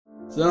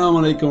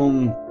Assalamu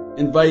alaikum.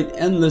 Invite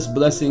endless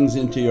blessings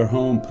into your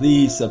home.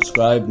 Please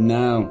subscribe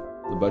now,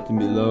 the button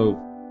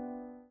below.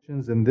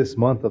 In this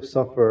month of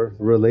Safar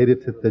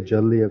related to the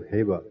Tajalli of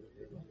Haiba.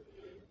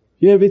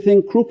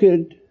 Everything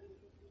crooked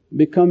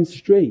becomes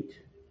straight.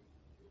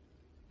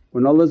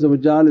 When Allah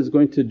is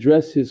going to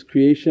dress His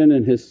creation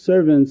and His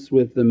servants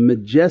with the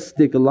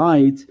majestic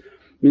light,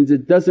 means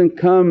it doesn't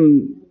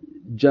come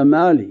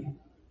jamali.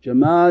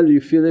 Jamal,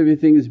 you feel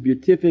everything is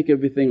beatific,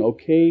 everything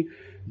okay.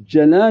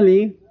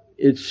 Jalali,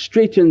 it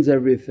straightens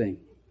everything.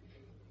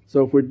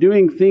 So if we're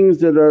doing things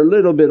that are a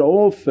little bit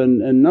off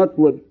and not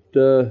what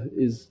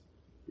is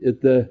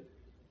at the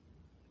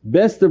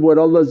best of what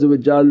Allah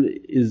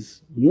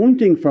is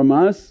wanting from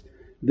us,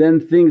 then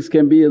things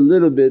can be a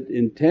little bit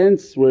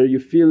intense where you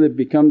feel it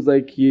becomes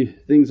like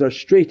things are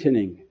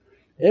straightening.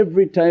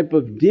 Every type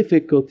of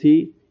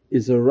difficulty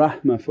is a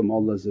rahmah from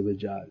Allah.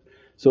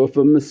 So if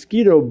a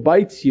mosquito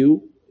bites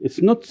you,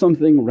 it's not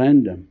something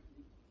random.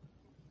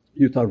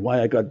 You thought,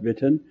 why I got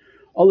bitten?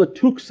 Allah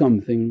took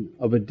something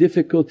of a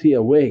difficulty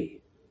away.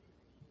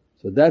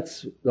 So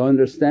that's the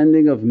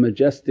understanding of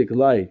majestic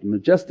light.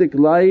 Majestic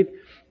light,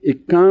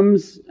 it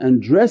comes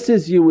and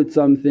dresses you with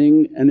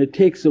something and it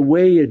takes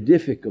away a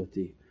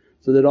difficulty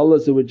so that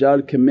Allah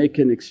can make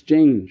an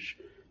exchange.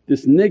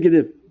 This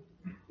negative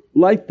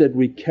light that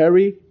we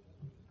carry,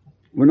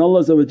 when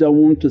Allah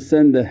wants to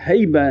send the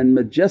haiba and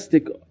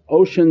majestic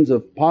oceans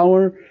of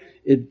power,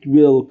 it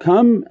will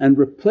come and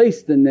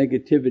replace the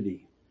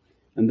negativity,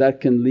 and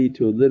that can lead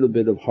to a little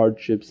bit of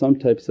hardship, some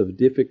types of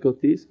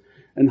difficulties.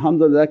 And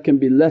alhamdulillah that can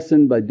be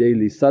lessened by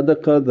daily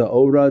sadaqah, the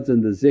awrads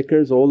and the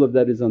zikrs, all of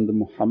that is on the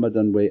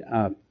Muhammadan Way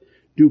app.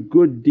 Do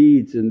good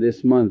deeds in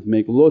this month,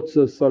 make lots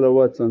of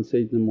salawats on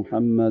Sayyidina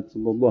Muhammad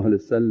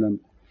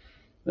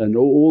and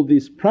all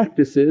these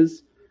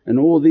practices and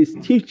all these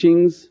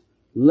teachings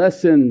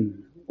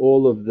lessen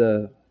all of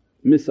the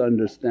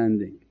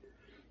misunderstanding.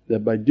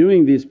 That by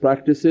doing these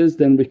practices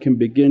then we can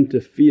begin to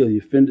feel,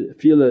 you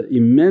feel an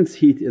immense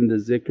heat in the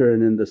zikr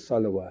and in the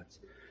salawats.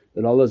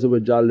 That Allah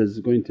is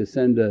going to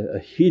send a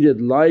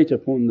heated light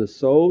upon the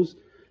souls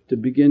to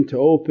begin to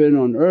open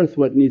on earth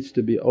what needs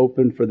to be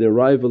opened for the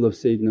arrival of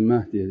Sayyidina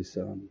Mahdi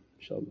inshaAllah.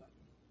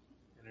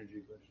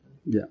 Energy question?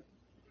 Yeah.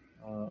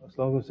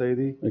 As-salamu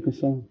Sayyidi.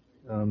 Walaikum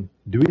salam.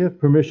 Do we have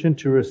permission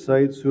to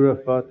recite Surah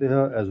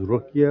Fatiha as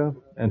ruqya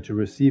and to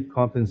receive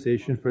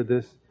compensation for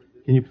this?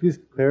 Can you please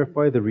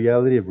clarify the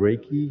reality of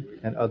Reiki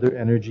and other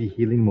energy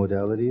healing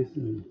modalities?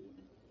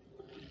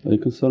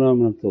 Walaikum salam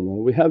wa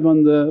rahmatullah. We have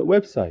on the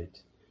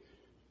website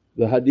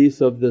the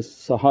hadith of this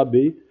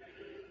Sahabi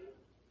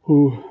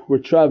who were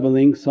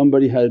travelling,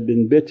 somebody had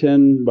been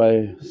bitten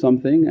by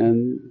something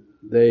and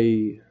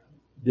they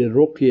did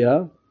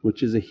ruqya,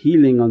 which is a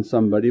healing on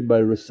somebody by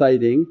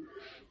reciting,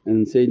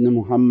 and Sayyidina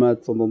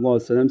Muhammad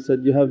said,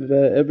 you have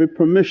every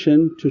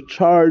permission to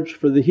charge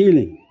for the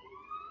healing,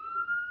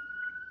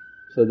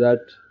 so that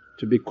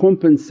to be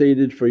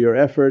compensated for your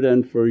effort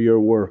and for your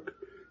work.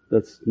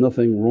 That's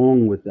nothing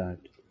wrong with that.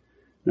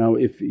 Now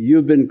if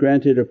you've been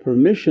granted a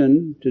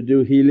permission to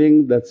do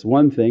healing, that's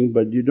one thing,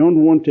 but you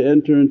don't want to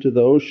enter into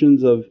the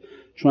oceans of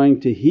trying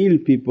to heal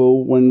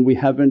people when we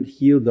haven't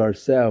healed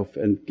ourselves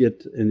and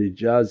get an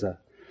ijazah.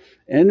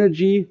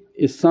 Energy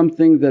is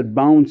something that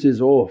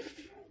bounces off.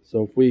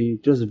 So if we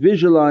just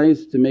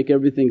visualize, to make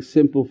everything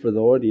simple for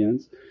the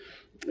audience,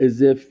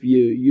 is if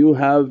you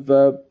have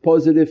a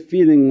positive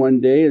feeling one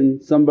day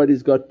and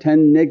somebody's got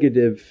 10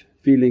 negative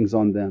feelings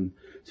on them.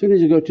 As soon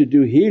as you go to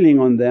do healing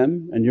on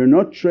them and you're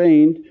not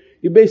trained,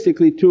 you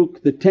basically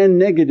took the 10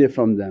 negative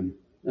from them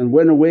and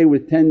went away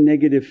with 10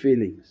 negative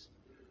feelings.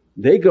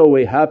 They go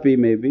away happy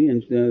maybe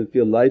and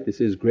feel light, they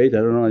say, it's great, I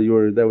don't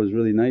know, that was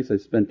really nice, I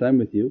spent time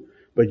with you.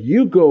 But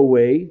you go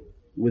away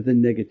with the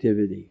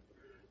negativity.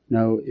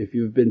 Now if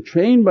you've been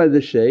trained by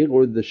the shaykh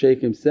or the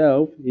shaykh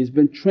himself, he's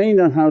been trained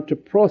on how to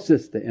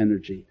process the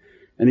energy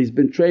and he's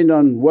been trained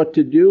on what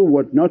to do,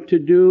 what not to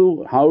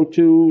do, how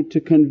to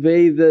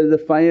convey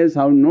the fires,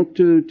 how not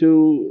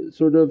to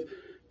sort of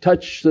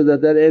touch so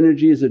that that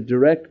energy is a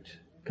direct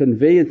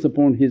conveyance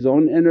upon his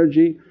own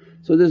energy.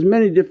 So there's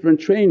many different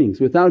trainings.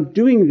 Without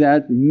doing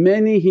that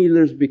many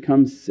healers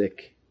become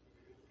sick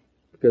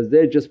because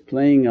they're just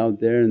playing out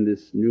there in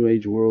this new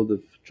age world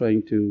of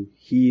trying to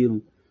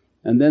heal,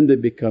 and then they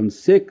become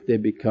sick, they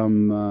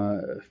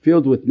become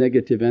filled with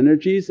negative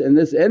energies. And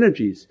these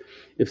energies,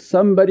 if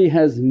somebody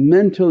has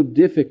mental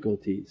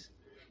difficulties,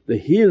 the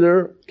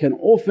healer can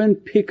often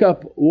pick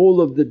up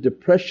all of the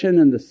depression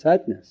and the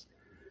sadness,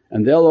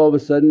 and they'll all of a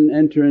sudden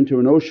enter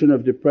into an ocean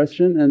of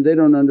depression and they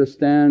don't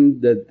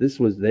understand that this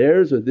was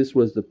theirs or this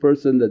was the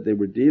person that they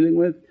were dealing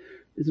with.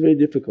 It's very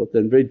difficult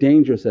and very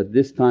dangerous at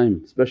this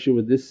time, especially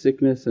with this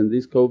sickness and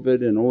this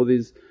COVID and all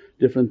these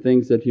different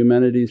things that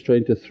humanity is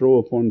trying to throw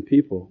upon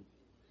people.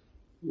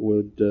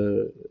 Would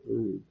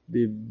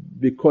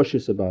be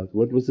cautious about.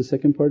 What was the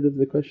second part of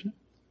the question?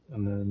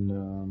 And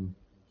then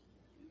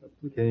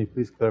can you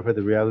please clarify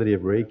the reality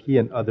of Reiki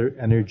and other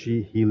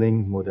energy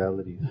healing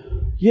modalities?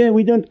 Yeah,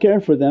 we don't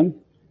care for them.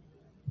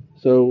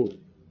 So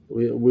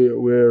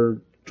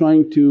we're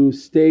trying to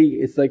stay,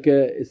 it's like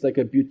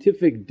a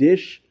beatific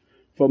dish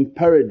from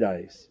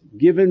paradise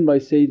given by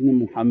Sayyidina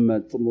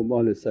Muhammad.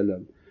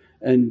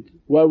 And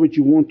why would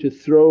you want to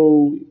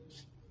throw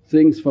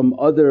things from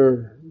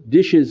other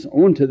dishes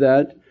onto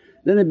that?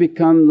 Then it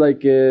become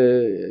like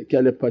a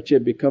kale pache,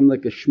 become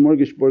like a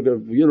smorgasbord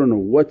of you don't know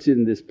what's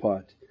in this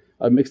pot.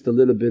 I mixed a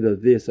little bit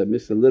of this, I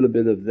mixed a little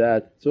bit of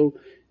that. So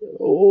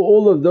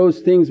all of those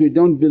things we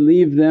don't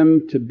believe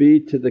them to be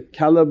to the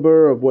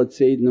caliber of what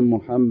Sayyidina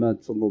Muhammad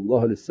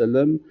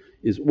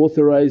is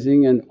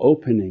authorizing and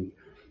opening.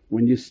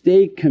 When you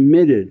stay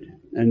committed,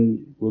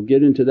 and we'll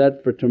get into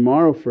that for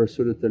tomorrow for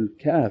Surat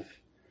Al-Kahf,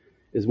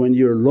 is when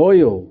you're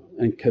loyal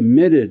and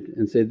committed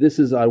and say, this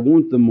is I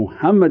want the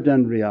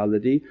Muhammadan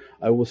reality,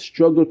 I will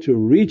struggle to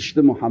reach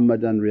the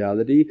Muhammadan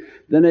reality,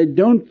 then I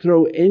don't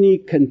throw any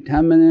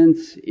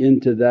contaminants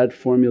into that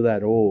formula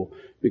at all,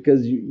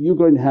 because you're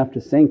going to have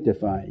to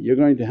sanctify, you're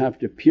going to have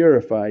to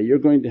purify, you're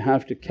going to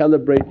have to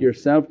calibrate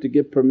yourself to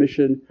get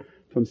permission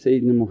from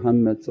Sayyidina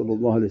Muhammad.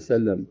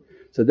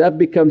 So that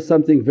becomes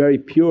something very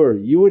pure.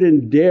 You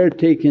wouldn't dare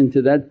take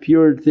into that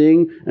pure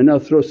thing and now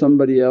throw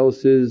somebody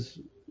else's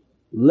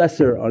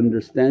lesser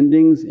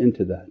understandings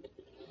into that.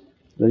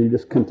 Then you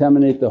just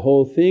contaminate the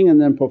whole thing, and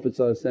then Prophet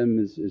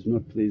is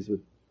not pleased with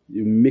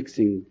you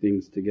mixing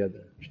things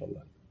together,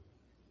 inshaAllah.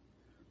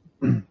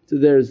 So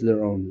there's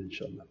their own,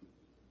 inshaAllah.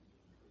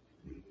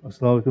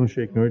 As-salamu alaykum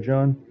Shaykh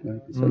Nurjan.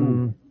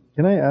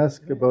 Can I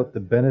ask about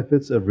the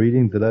benefits of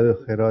reading Dalail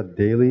al-Khairat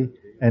daily,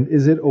 and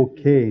is it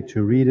okay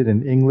to read it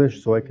in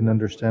English so I can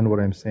understand what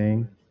I'm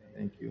saying?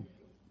 Thank you.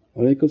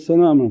 Walaykum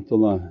salam wa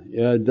rahmatullah.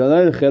 Yeah,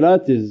 Dalail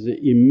al-Khairat is an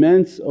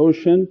immense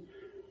ocean,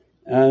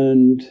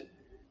 and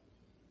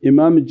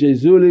Imam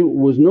al-Jayzuli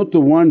was not the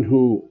one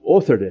who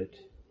authored it.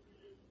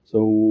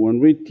 So when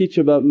we teach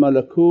about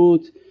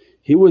Malakut,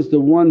 he was the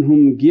one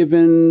whom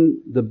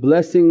given the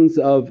blessings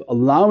of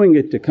allowing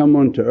it to come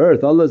onto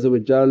earth. Allah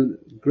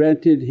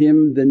granted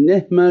him the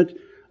ni'mat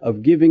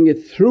of giving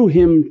it through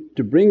him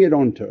to bring it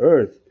onto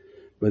earth.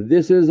 But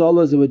this is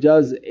Allah's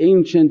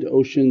ancient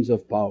oceans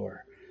of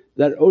power.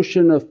 That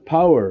ocean of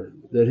power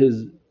that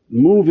is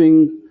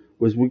moving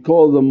was we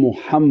call the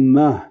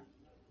Muhammad,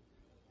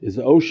 is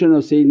the ocean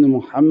of Sayyidina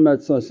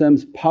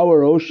Muhammad's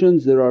power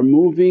oceans that are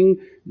moving,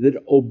 that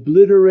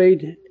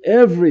obliterate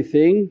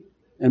everything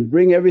and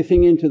bring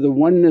everything into the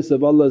oneness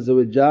of Allah.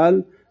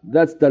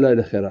 That's Dalail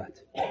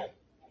al-Khairat.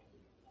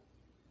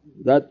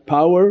 That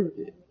power,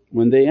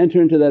 when they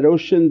enter into that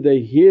ocean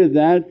they hear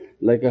that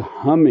like a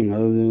humming,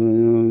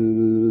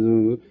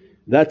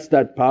 that's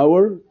that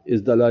power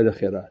is Dalail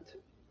al-Khairat,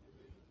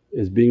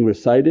 is being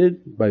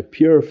recited by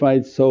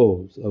purified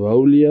souls of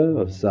awliya,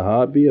 of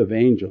sahabi, of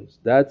angels.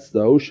 That's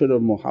the ocean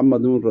of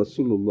Muhammadun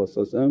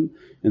Rasulullah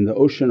in the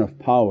ocean of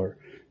power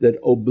that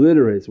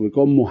obliterates, we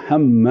call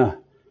Muhammad.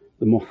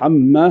 The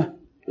Muhammad,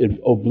 it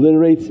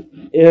obliterates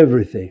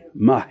everything,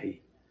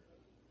 mahi,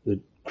 that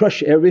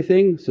crush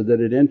everything so that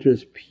it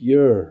enters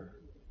pure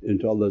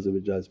into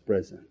Allah's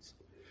presence.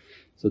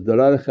 So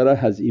Dalail al-Khairat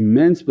has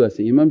immense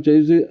blessing. Imam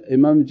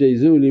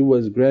Jayzuli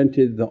was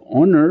granted the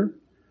honour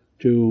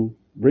to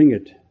bring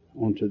it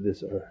onto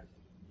this earth,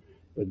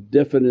 but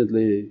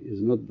definitely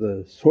is not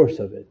the source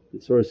of it. The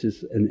source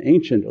is an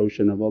ancient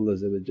ocean of Allah.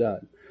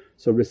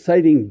 So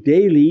reciting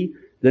daily,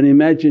 then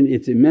imagine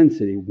its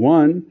immensity.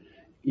 One,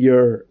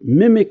 you're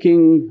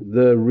mimicking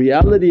the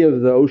reality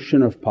of the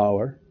ocean of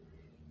power,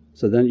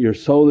 so then your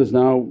soul is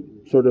now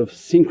sort of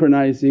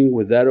synchronizing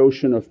with that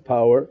ocean of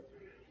power,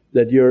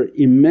 that your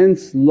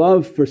immense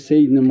love for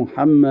Sayyidina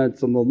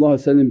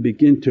Muhammad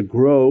begin to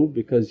grow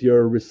because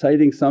you're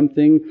reciting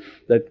something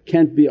that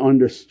can't be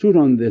understood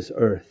on this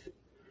earth.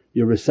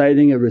 You're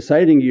reciting and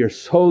reciting, your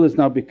soul is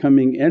now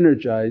becoming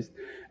energized.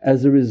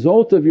 As a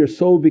result of your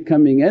soul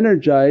becoming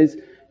energized,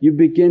 you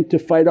begin to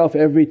fight off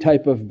every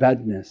type of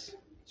badness.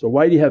 So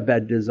why do you have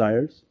bad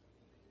desires?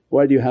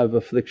 Why do you have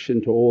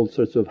affliction to all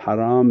sorts of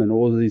haram and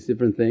all these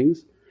different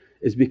things?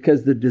 Is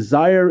because the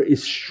desire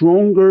is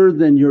stronger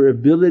than your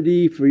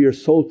ability for your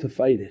soul to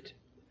fight it.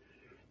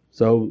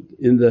 So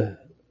in the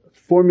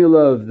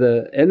formula of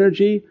the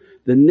energy,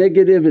 the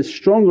negative is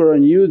stronger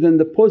on you than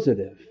the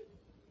positive.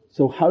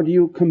 So how do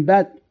you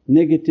combat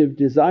negative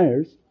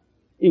desires?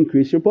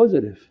 Increase your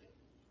positive.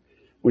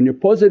 When your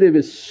positive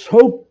is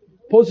so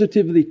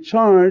positively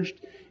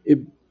charged, it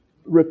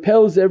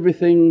repels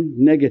everything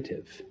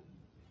negative,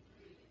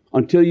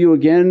 until you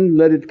again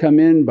let it come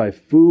in by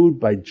food,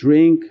 by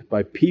drink,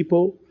 by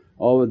people.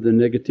 All of the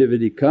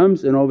negativity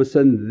comes and all of a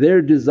sudden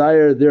their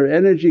desire, their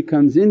energy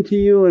comes into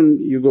you and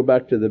you go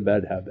back to the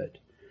bad habit.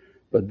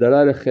 But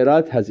Dalail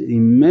al-Khairat has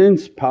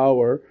immense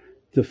power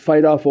to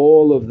fight off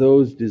all of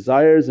those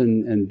desires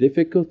and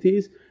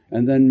difficulties,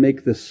 and then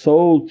make the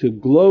soul to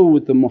glow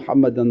with the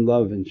Muhammadan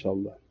love,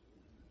 inshaAllah.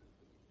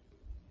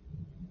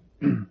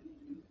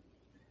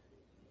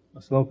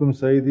 As-salamu alaykum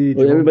Sayyidi.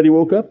 Oh, everybody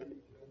woke up?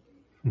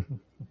 As-salamu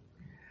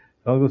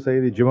alaykum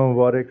Sayyidi, Jummah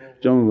Mubarak.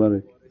 Jummah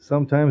Mubarak.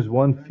 Sometimes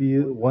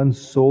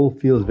one's soul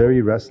feels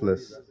very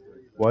restless.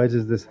 Why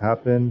does this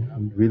happen? I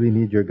really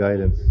need your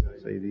guidance,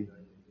 Sayyidi.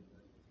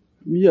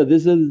 Yeah,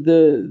 this is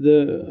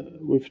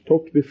we've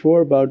talked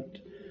before about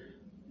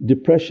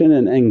depression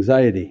and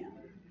anxiety,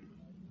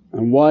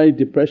 and why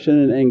depression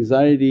and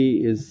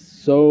anxiety is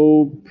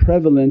so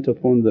prevalent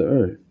upon the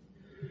earth.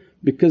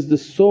 Because the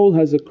soul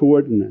has a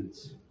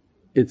coordinates,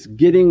 it's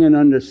getting an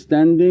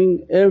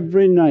understanding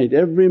every night,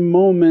 every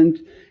moment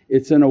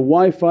it's in a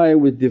Wi-Fi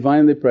with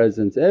Divinely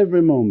Presence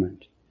every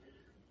moment.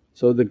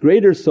 So the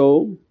greater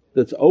soul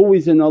that's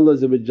always in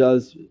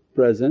Allah's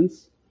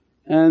presence,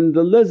 and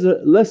the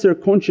lesser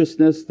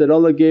consciousness that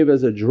Allah gave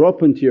as a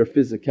drop into your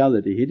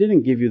physicality. He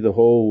didn't give you the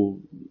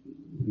whole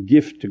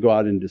gift to go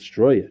out and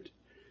destroy it,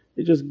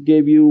 He just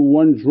gave you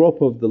one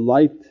drop of the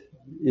light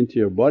into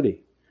your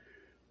body.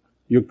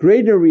 Your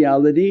greater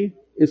reality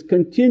is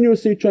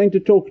continuously trying to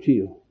talk to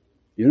you.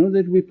 You know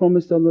that we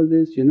promised Allah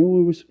this, you know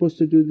we were supposed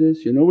to do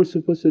this, you know we're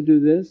supposed to do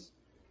this.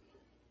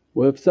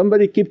 Well, if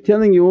somebody keep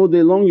telling you all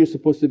day long you're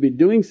supposed to be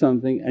doing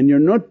something and you're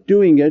not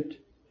doing it,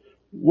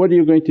 what are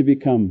you going to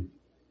become?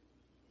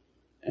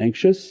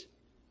 Anxious.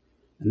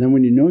 And then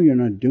when you know you're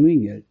not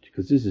doing it,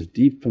 because this is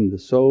deep from the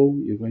soul,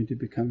 you're going to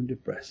become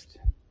depressed.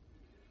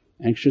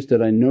 Anxious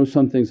that I know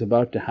something's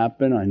about to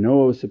happen, I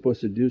know I was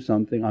supposed to do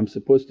something, I'm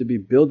supposed to be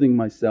building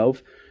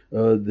myself,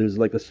 there's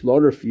like a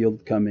slaughter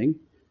field coming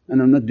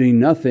and I'm not doing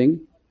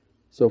nothing.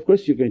 So of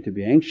course you're going to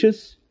be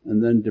anxious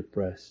and then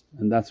depressed.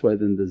 And that's why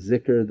then the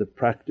zikr, the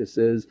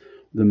practices,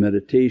 the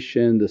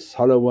meditation, the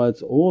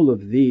salawats, all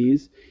of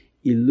these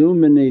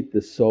illuminate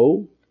the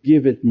soul,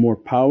 give it more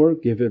power,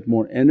 give it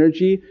more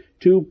energy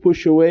to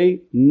push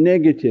away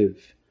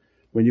negative.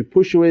 When you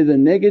push away the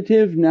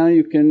negative, now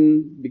you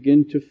can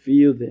begin to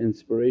feel the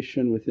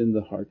inspiration within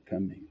the heart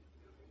coming.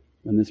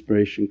 When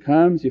inspiration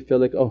comes you feel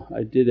like, oh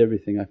I did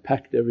everything, I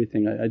packed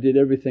everything, I did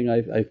everything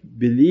I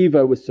believe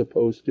I was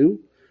supposed to,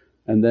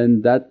 and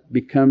then that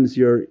becomes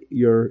your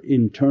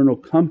internal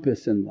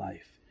compass in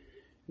life.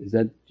 Is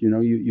that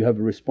you have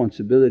a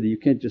responsibility, you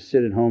can't just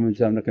sit at home and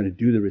say, I'm not going to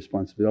do the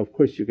responsibility. Of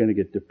course you're going to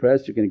get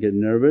depressed, you're going to get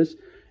nervous,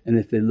 and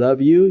if they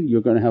love you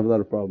you're going to have a lot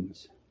of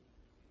problems.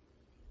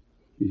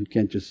 You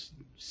can't just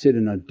sit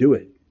and not do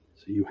it.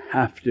 So you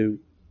have to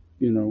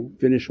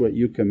finish what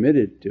you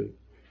committed to.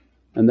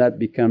 And that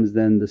becomes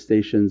then the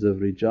stations of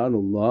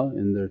Rijalullah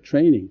in their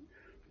training.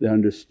 They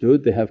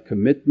understood, they have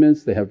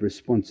commitments, they have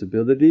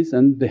responsibilities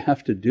and they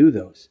have to do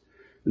those.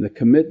 And the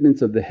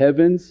commitments of the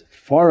heavens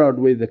far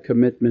outweigh the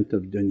commitment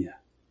of dunya.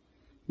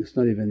 It's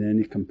not even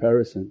any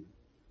comparison.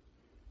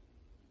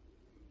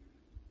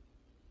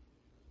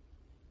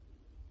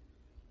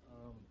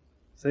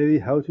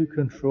 Sayyidi, how to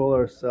control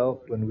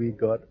ourselves when we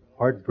got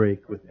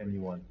heartbreak with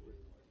anyone?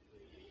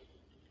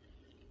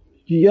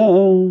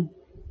 Yeah,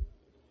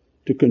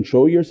 to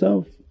control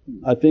yourself.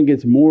 I think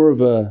it's more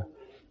of a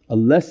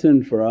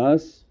lesson for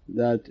us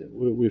that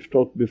we've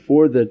talked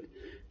before, that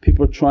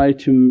people try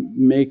to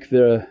make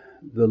the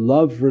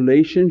love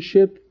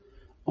relationship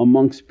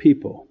amongst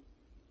people,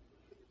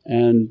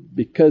 and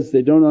because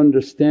they don't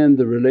understand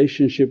the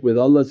relationship with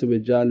Allah and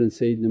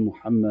Sayyidina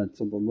Muhammad,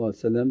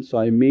 so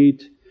I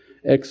meet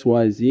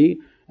XYZ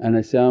and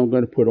I say, I'm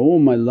going to put all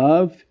my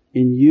love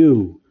in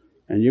you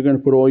and you're going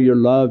to put all your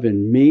love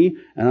in me,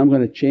 and I'm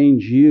going to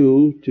change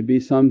you to be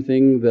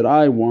something that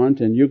I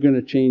want and you're going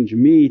to change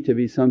me to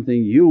be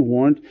something you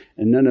want,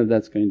 and none of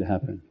that's going to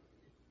happen.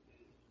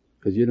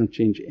 Because you don't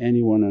change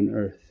anyone on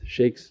earth,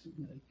 shaykhs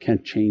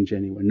can't change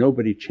anyone,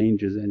 nobody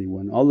changes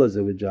anyone. Allah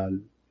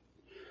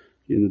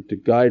to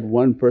guide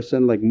one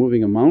person like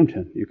moving a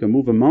mountain. You can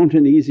move a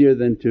mountain easier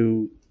than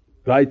to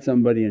guide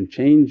somebody and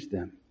change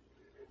them.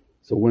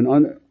 So when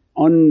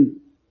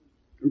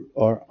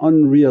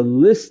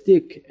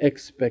unrealistic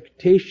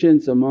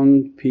expectations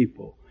among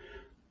people,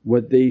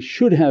 what they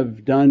should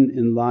have done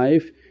in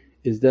life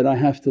is that I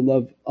have to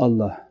love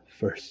Allah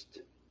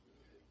first,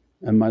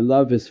 and my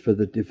love is for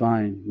the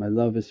Divine, my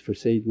love is for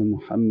Sayyidina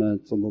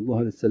Muhammad,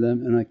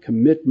 and I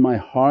commit my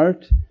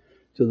heart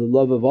to the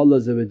love of Allah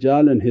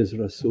and His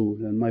Rasul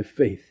and my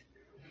faith.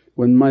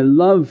 When my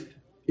love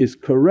is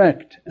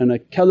correct and I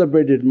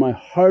calibrated my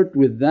heart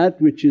with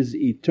that which is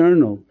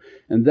eternal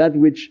and that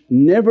which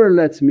never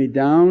lets me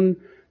down,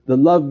 the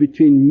love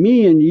between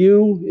me and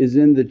you is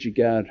in the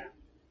jigar.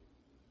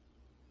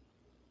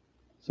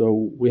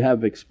 So we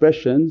have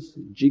expressions,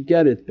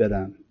 jigarit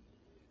beran,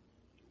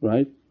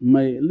 right?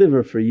 My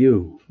liver for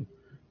you.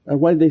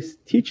 Why they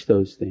teach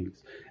those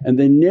things? And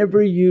they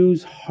never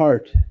use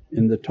heart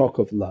in the talk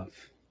of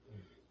love.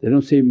 They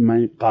don't say,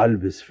 my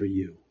qalb is for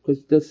you,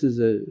 because this is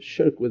a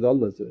shirk with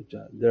Allah.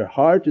 Their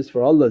heart is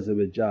for Allah.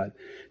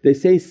 They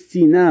say,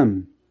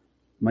 sinam,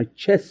 my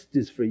chest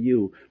is for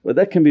you. Well,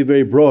 that can be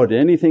very broad,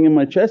 anything in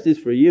my chest is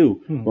for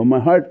you, but my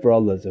heart for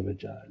Allah. So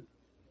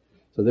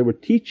they were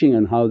teaching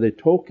on how they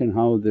talk and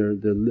how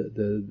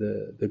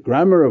the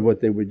grammar of what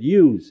they would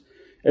use.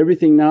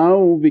 Everything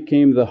now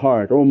became the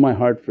heart, oh my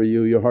heart for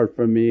you, your heart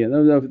for me,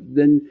 and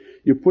then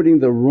you're putting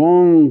the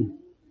wrong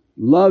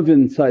love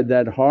inside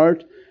that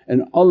heart,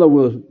 and Allah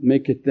will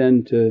make it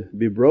then to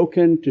be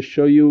broken to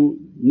show you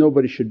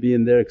nobody should be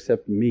in there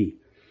except me.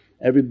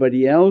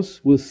 Everybody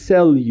else will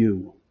sell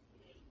you.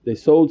 They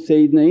sold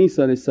Sayyidina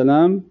Isa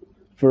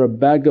for a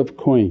bag of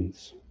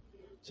coins.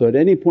 So at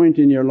any point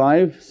in your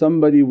life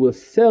somebody will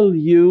sell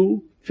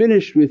you,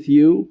 finish with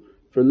you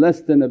for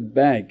less than a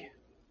bag.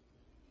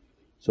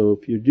 So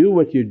if you do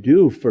what you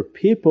do for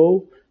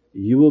people,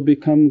 you will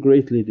become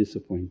greatly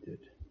disappointed.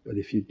 But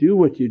if you do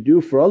what you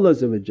do for Allah,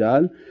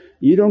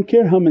 you don't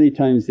care how many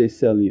times they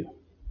sell you,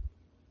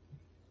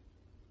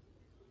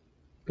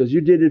 because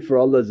you did it for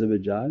Allah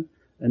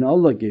and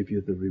Allah gave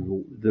you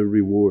the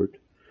reward.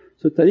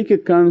 So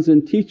tariqah comes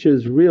and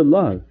teaches real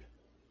love,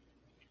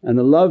 and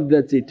a love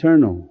that's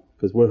eternal,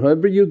 because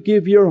wherever you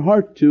give your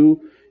heart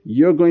to,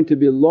 you're going to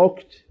be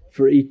locked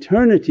for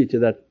eternity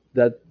to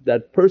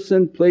that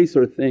person, place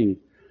or thing,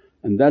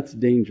 and that's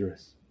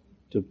dangerous.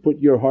 To put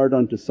your heart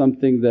onto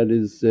something that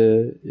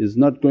is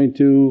not going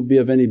to be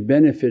of any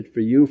benefit for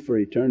you for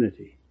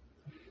eternity.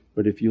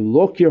 But if you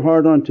lock your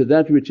heart onto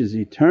that which is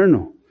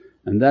eternal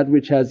and that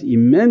which has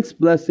immense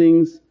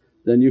blessings,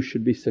 then you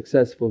should be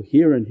successful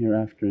here and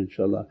hereafter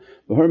inshaAllah.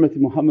 Bi hurmati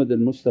Muhammad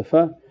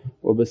al-Mustafa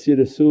wa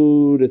basira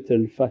Surat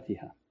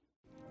al-Fatiha.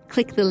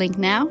 Click the link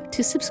now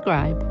to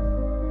subscribe.